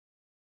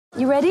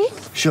You ready?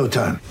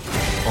 Showtime.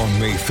 On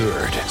May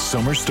 3rd,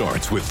 summer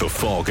starts with The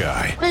Fall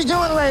Guy. Let's do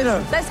it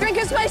later. Let's drink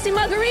a spicy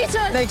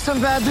margarita. Make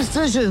some bad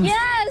decisions.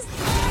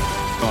 Yes!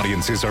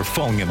 Audiences are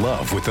falling in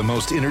love with the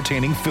most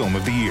entertaining film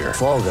of the year.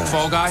 Fall Guy.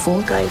 Fall Guy?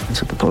 Fall Guy.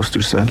 That's what the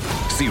poster said.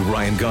 See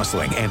Ryan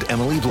Gosling and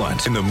Emily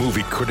Blunt in the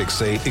movie critics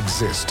say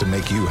exists to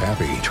make you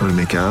happy. Trying to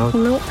make it out?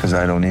 Nope. Because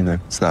I don't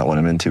either. It's not what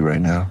I'm into right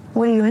now.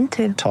 What are you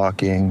into?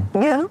 Talking.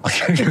 Yeah.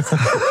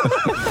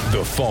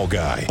 The Fall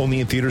Guy.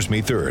 Only in theaters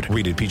May 3rd.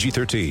 Rated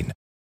PG-13.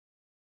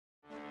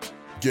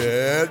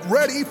 Get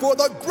ready for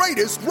the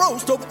greatest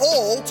roast of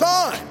all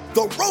time.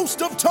 The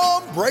Roast of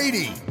Tom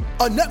Brady.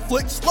 A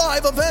Netflix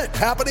live event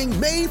happening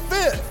May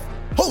 5th.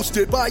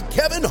 Hosted by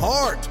Kevin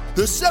Hart.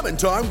 The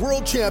 7-time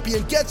world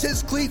champion gets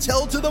his cleats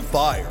held to the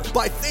fire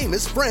by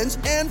famous friends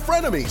and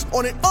frenemies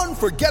on an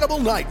unforgettable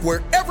night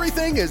where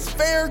everything is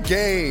fair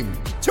game.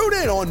 Tune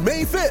in on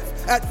May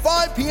 5th at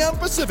 5 p.m.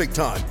 Pacific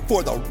time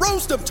for the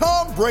Roast of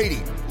Tom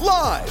Brady.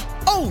 Live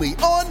only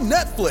on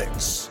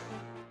Netflix.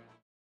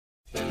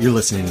 You're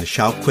listening to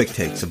Shout Quick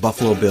Takes, a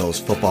Buffalo Bills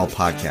football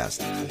podcast.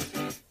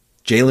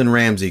 Jalen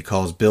Ramsey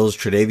calls Bills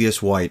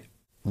Tre'Davious White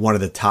one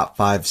of the top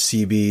 5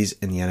 CBs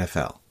in the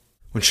NFL.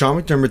 When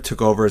Sean McDermott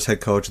took over as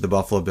head coach of the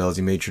Buffalo Bills,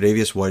 he made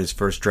Tre'Davious White his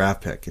first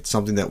draft pick. It's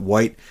something that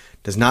White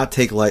does not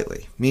take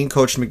lightly. Me and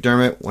Coach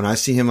McDermott, when I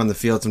see him on the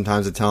field,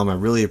 sometimes I tell him I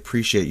really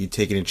appreciate you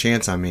taking a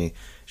chance on me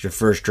as your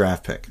first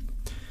draft pick.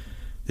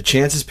 The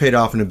chance has paid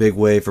off in a big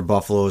way for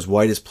Buffalo as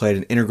White has played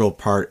an integral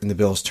part in the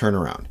Bills'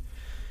 turnaround.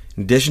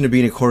 In addition to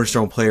being a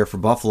cornerstone player for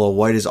Buffalo,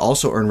 White has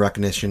also earned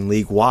recognition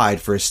league-wide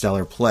for his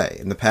stellar play.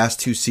 In the past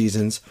 2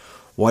 seasons,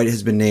 White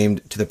has been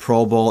named to the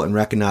Pro Bowl and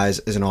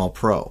recognized as an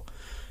All-Pro.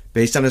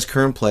 Based on his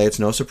current play, it's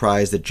no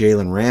surprise that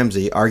Jalen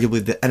Ramsey,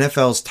 arguably the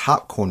NFL's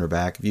top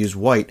cornerback, views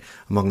White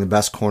among the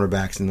best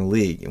cornerbacks in the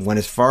league, and went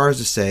as far as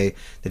to say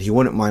that he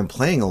wouldn't mind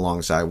playing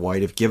alongside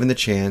White if given the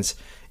chance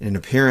in an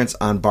appearance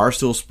on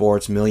Barstool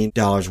Sports' $1 million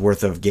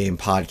worth of game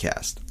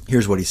podcast.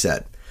 Here's what he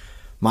said.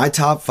 My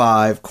top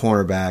 5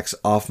 cornerbacks,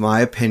 off my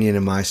opinion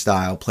and my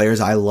style, players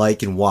I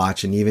like and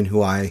watch, and even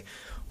who I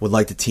would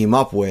like to team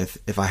up with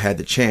if I had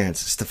the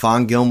chance.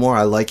 Stephon Gilmore,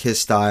 I like his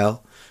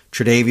style.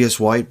 Tre'Davious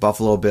White,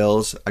 Buffalo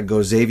Bills. I'd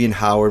go Xavier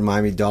Howard,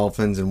 Miami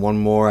Dolphins. And one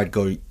more, I'd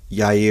go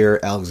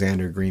Jair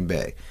Alexander, Green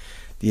Bay.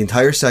 The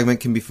entire segment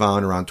can be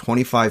found around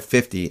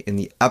 25:50 in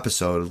the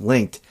episode,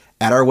 linked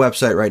at our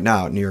website right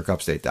now at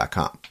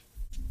NewYorkUpstate.com.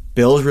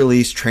 Bills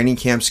release training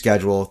camp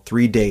schedule,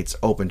 3 dates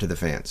open to the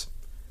fans.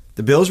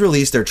 The Bills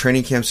released their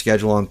training camp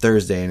schedule on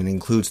Thursday, and it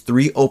includes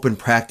 3 open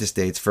practice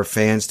dates for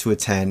fans to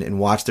attend and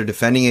watch their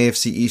defending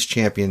AFC East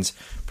champions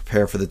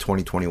prepare for the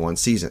 2021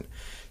 season.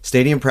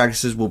 Stadium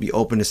practices will be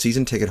open to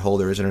season ticket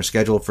holders and are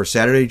scheduled for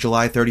Saturday,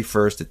 July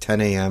 31st at 10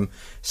 a.m.,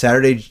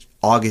 Saturday,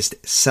 August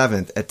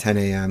 7th at 10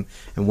 a.m.,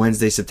 and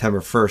Wednesday,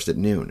 September 1st at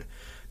noon.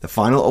 The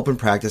final open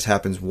practice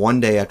happens 1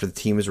 day after the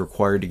team is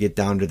required to get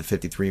down to the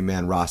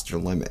 53-man roster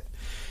limit.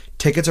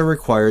 Tickets are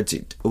required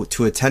to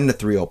attend the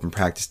 3 open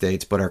practice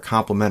dates, but are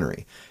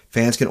complimentary.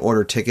 Fans can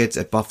order tickets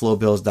at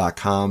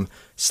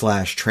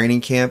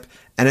buffalobills.com/trainingcamp.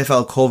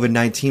 NFL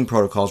COVID-19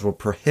 protocols will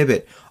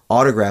prohibit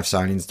autograph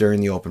signings during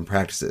the open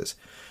practices.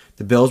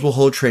 The Bills will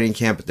hold training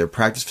camp at their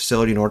practice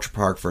facility in Orchard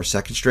Park for a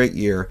second straight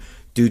year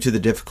due to the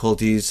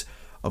difficulties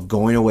of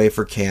going away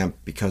for camp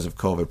because of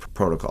COVID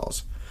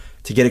protocols.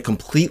 To get a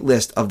complete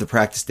list of the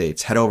practice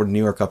dates, head over to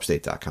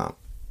NewYorkUpstate.com.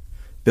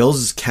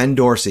 Bills' Ken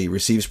Dorsey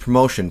receives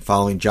promotion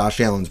following Josh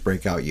Allen's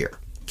breakout year.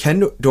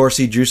 Ken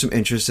Dorsey drew some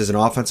interest as an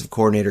offensive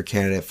coordinator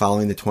candidate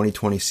following the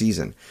 2020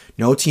 season.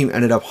 No team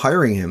ended up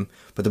hiring him,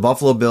 but the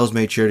Buffalo Bills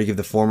made sure to give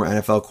the former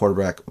NFL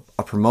quarterback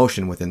a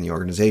promotion within the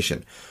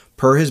organization.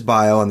 Per his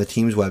bio on the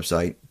team's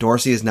website,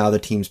 Dorsey is now the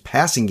team's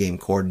passing game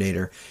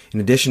coordinator in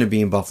addition to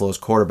being Buffalo's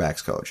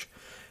quarterbacks coach.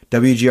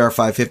 WGR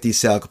 550's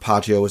Sal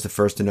Capaccio was the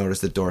first to notice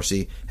that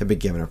Dorsey had been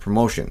given a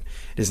promotion.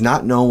 It is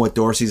not known what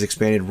Dorsey's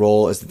expanded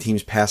role as the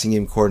team's passing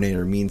game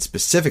coordinator means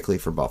specifically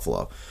for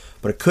Buffalo,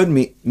 but it could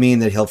mean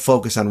that he'll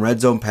focus on red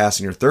zone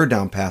passing or third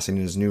down passing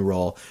in his new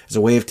role as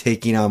a way of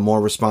taking on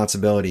more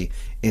responsibility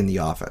in the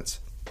offense.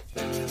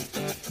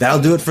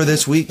 That'll do it for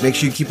this week. Make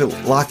sure you keep it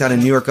locked on at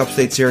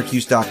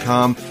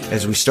NewYorkUpstateSyracuse.com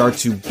as we start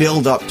to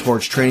build up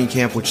towards training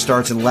camp, which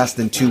starts in less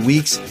than 2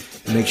 weeks.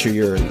 And make sure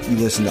you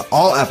listen to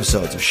all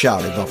episodes of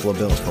Shout, a Buffalo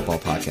Bills football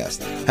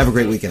podcast. Have a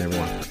great weekend,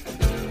 everyone.